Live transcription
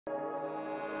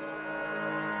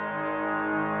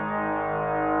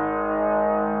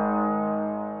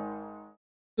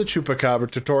the Chupacabra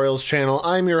Tutorials channel.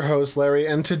 I'm your host, Larry,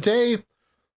 and today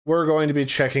we're going to be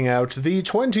checking out the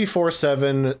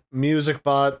 24/7 music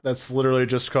bot that's literally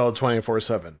just called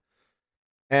 24/7.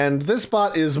 And this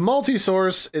bot is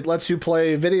multi-source. It lets you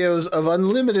play videos of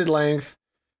unlimited length.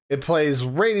 It plays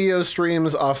radio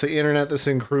streams off the internet. This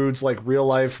includes like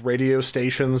real-life radio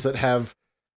stations that have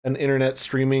an internet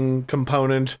streaming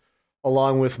component,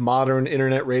 along with modern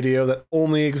internet radio that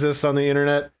only exists on the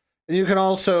internet. And you can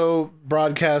also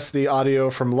broadcast the audio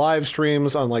from live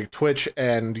streams on like Twitch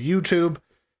and YouTube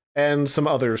and some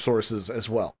other sources as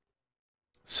well.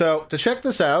 So to check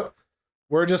this out,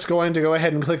 we're just going to go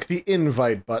ahead and click the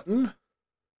invite button.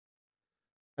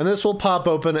 And this will pop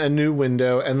open a new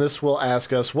window, and this will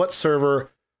ask us what server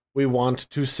we want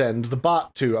to send the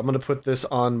bot to. I'm going to put this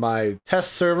on my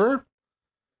test server.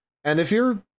 And if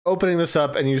you're opening this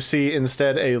up and you see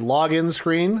instead a login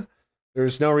screen,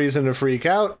 there's no reason to freak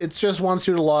out. It just wants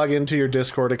you to log into your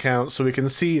Discord account so we can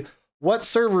see what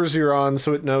servers you're on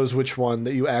so it knows which one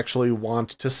that you actually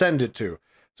want to send it to.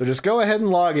 So just go ahead and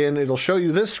log in. It'll show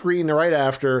you this screen right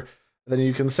after. Then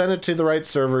you can send it to the right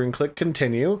server and click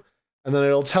continue. And then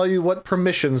it'll tell you what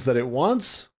permissions that it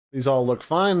wants. These all look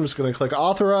fine. I'm just going to click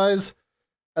authorize.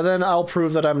 And then I'll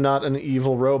prove that I'm not an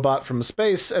evil robot from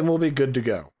space and we'll be good to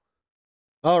go.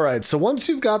 Alright, so once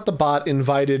you've got the bot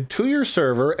invited to your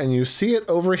server and you see it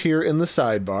over here in the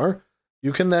sidebar,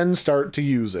 you can then start to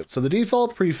use it. So the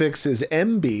default prefix is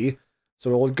MB,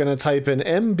 so we're going to type in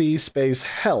MB space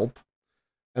help,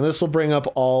 and this will bring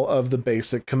up all of the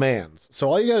basic commands. So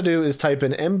all you got to do is type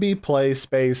in MB play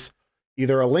space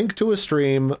either a link to a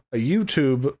stream, a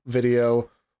YouTube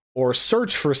video, or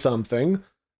search for something,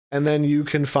 and then you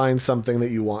can find something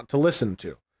that you want to listen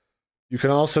to. You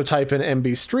can also type in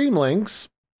MB stream links,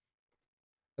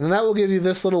 and then that will give you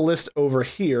this little list over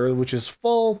here, which is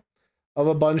full of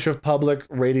a bunch of public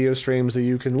radio streams that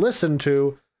you can listen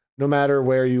to no matter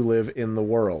where you live in the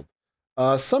world.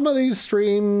 Some of these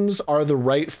streams are the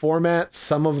right format,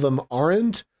 some of them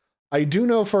aren't. I do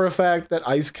know for a fact that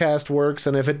Icecast works,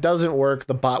 and if it doesn't work,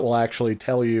 the bot will actually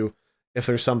tell you if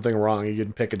there's something wrong. You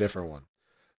can pick a different one.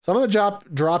 So I'm going to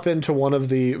drop into one of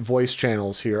the voice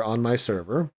channels here on my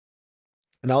server.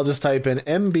 And I'll just type in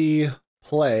MB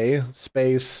play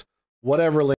space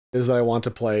whatever link it is that I want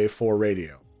to play for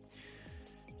radio.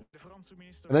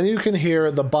 And then you can hear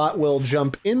the bot will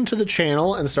jump into the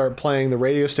channel and start playing the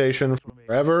radio station from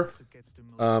wherever.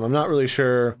 I'm not really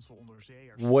sure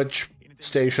which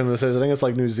station this is. I think it's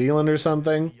like New Zealand or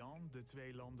something.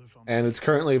 And it's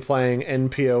currently playing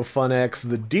NPO FunX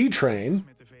The D Train.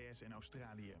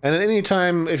 And at any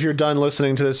time, if you're done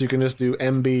listening to this, you can just do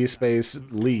MB space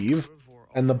leave.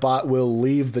 And the bot will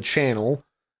leave the channel,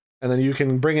 and then you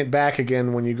can bring it back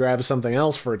again when you grab something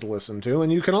else for it to listen to,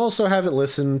 and you can also have it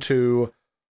listen to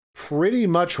pretty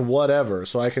much whatever.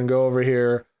 So I can go over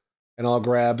here, and I'll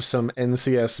grab some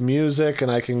NCS music,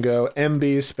 and I can go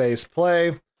MB space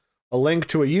play, a link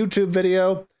to a YouTube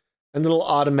video, and it'll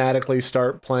automatically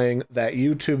start playing that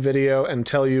YouTube video and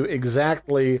tell you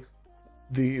exactly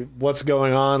what's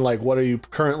going on, like what are you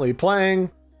currently playing,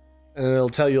 and it'll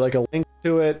tell you like a link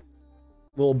to it,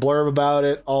 little blurb about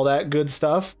it, all that good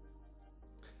stuff.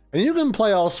 And you can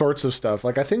play all sorts of stuff.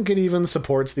 Like I think it even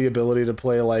supports the ability to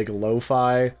play like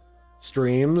lo-fi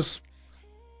streams.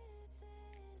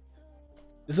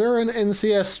 Is there an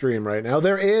NCS stream right now?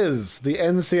 There is the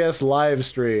NCS live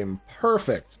stream.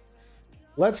 Perfect.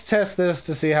 Let's test this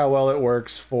to see how well it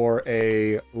works for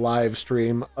a live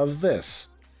stream of this.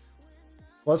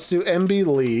 Let's do MB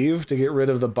leave to get rid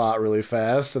of the bot really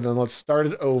fast, and then let's start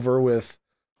it over with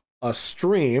a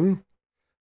stream,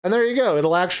 and there you go.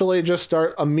 It'll actually just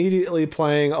start immediately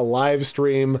playing a live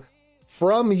stream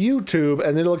from YouTube,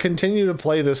 and it'll continue to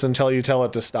play this until you tell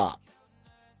it to stop.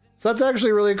 So that's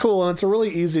actually really cool, and it's a really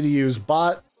easy to use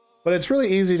bot, but it's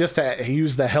really easy just to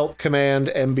use the help command,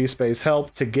 MB space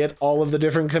help, to get all of the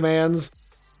different commands.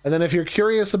 And then if you're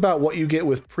curious about what you get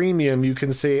with premium, you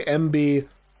can say MB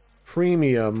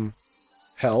premium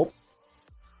help,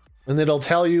 and it'll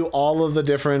tell you all of the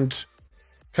different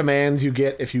commands you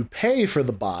get if you pay for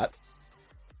the bot.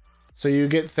 So you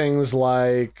get things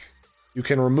like you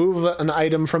can remove an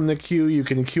item from the queue, you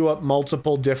can queue up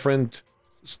multiple different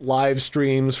live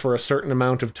streams for a certain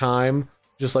amount of time,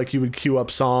 just like you would queue up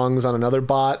songs on another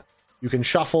bot. You can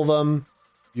shuffle them,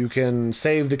 you can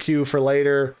save the queue for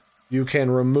later, you can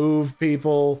remove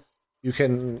people, you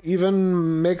can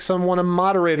even make someone a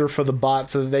moderator for the bot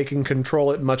so that they can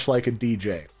control it much like a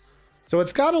DJ. So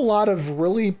it's got a lot of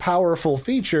really powerful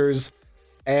features,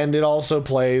 and it also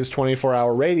plays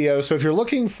 24-hour radio. So if you're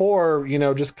looking for, you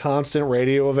know, just constant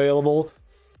radio available,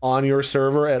 on your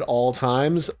server at all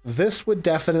times, this would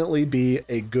definitely be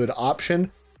a good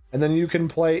option. And then you can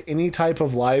play any type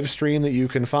of live stream that you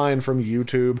can find from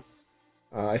YouTube.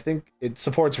 I think it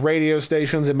supports radio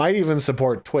stations. It might even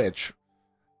support Twitch.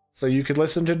 So you could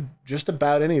listen to just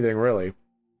about anything, really.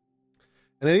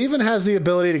 And it even has the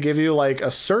ability to give you like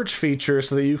a search feature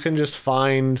so that you can just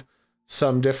find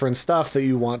some different stuff that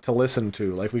you want to listen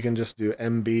to. Like we can just do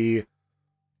MB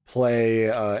play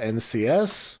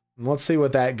NCS. And let's see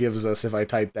what that gives us if I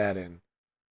type that in.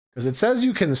 Because it says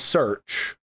you can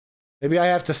search. Maybe I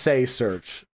have to say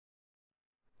search.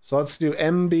 So let's do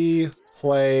MB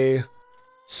play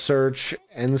search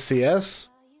NCS.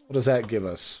 What does that give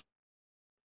us?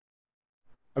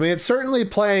 I mean, it's certainly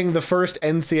playing the first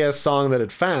NCS song that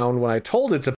it found when I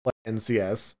told it to play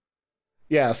NCS.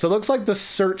 Yeah, so it looks like the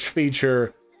search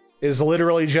feature is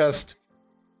literally just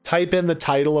type in the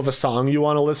title of a song you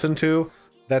want to listen to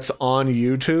that's on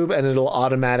YouTube, and it'll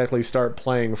automatically start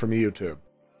playing from YouTube.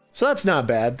 So that's not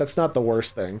bad. That's not the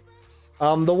worst thing.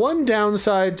 The one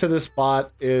downside to this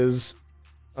bot is,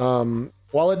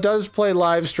 while it does play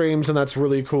live streams, and that's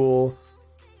really cool,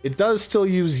 it does still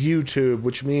use YouTube,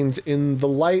 which means in the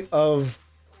light of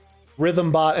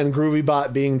RhythmBot and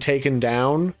GroovyBot being taken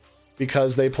down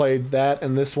because they played that,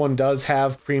 and this one does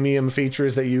have premium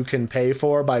features that you can pay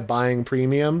for by buying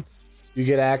premium. You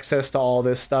get access to all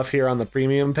this stuff here on the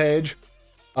premium page.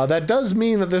 That does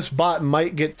mean that this bot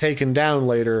might get taken down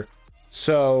later.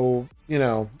 So, you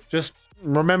know, just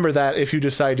remember that if you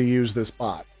decide to use this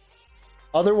bot.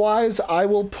 Otherwise, I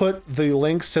will put the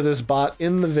links to this bot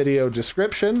in the video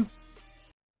description.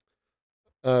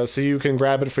 So you can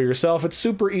grab it for yourself. It's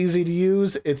super easy to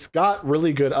use. It's got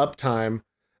really good uptime.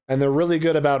 And they're really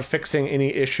good about fixing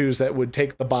any issues that would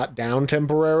take the bot down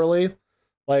temporarily.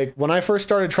 Like, when I first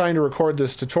started trying to record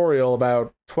this tutorial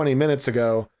about 20 minutes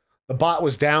ago, the bot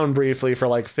was down briefly for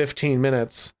like 15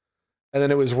 minutes. And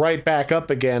then it was right back up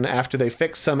again after they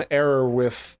fixed some error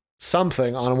with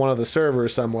something on one of the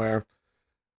servers somewhere.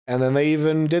 And then they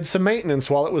even did some maintenance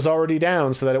while it was already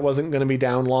down so that it wasn't going to be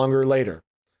down longer later.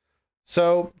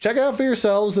 So check it out for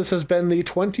yourselves. This has been the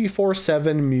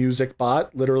 24/7 music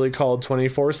bot, literally called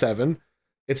 24/7.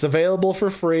 It's available for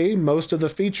free. Most of the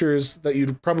features that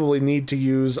you'd probably need to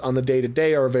use on the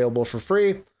day-to-day are available for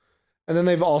free. And then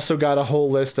they've also got a whole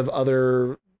list of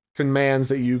other commands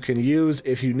that you can use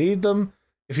if you need them,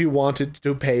 if you wanted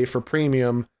to pay for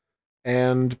premium.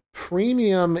 And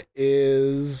premium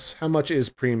is... how much is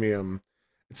premium?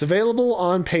 It's available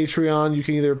on Patreon. You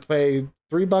can either pay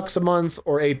 $3 a month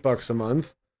or $8 a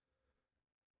month.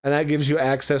 And that gives you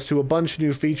access to a bunch of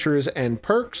new features and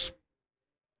perks,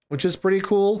 which is pretty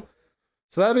cool.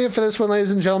 So that'll be it for this one,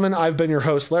 ladies and gentlemen. I've been your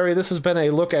host, Larry. This has been a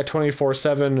look at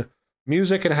 24/7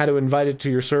 music and how to invite it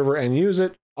to your server and use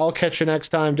it. I'll catch you next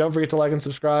time. Don't forget to like and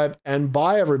subscribe, and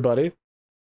bye, everybody.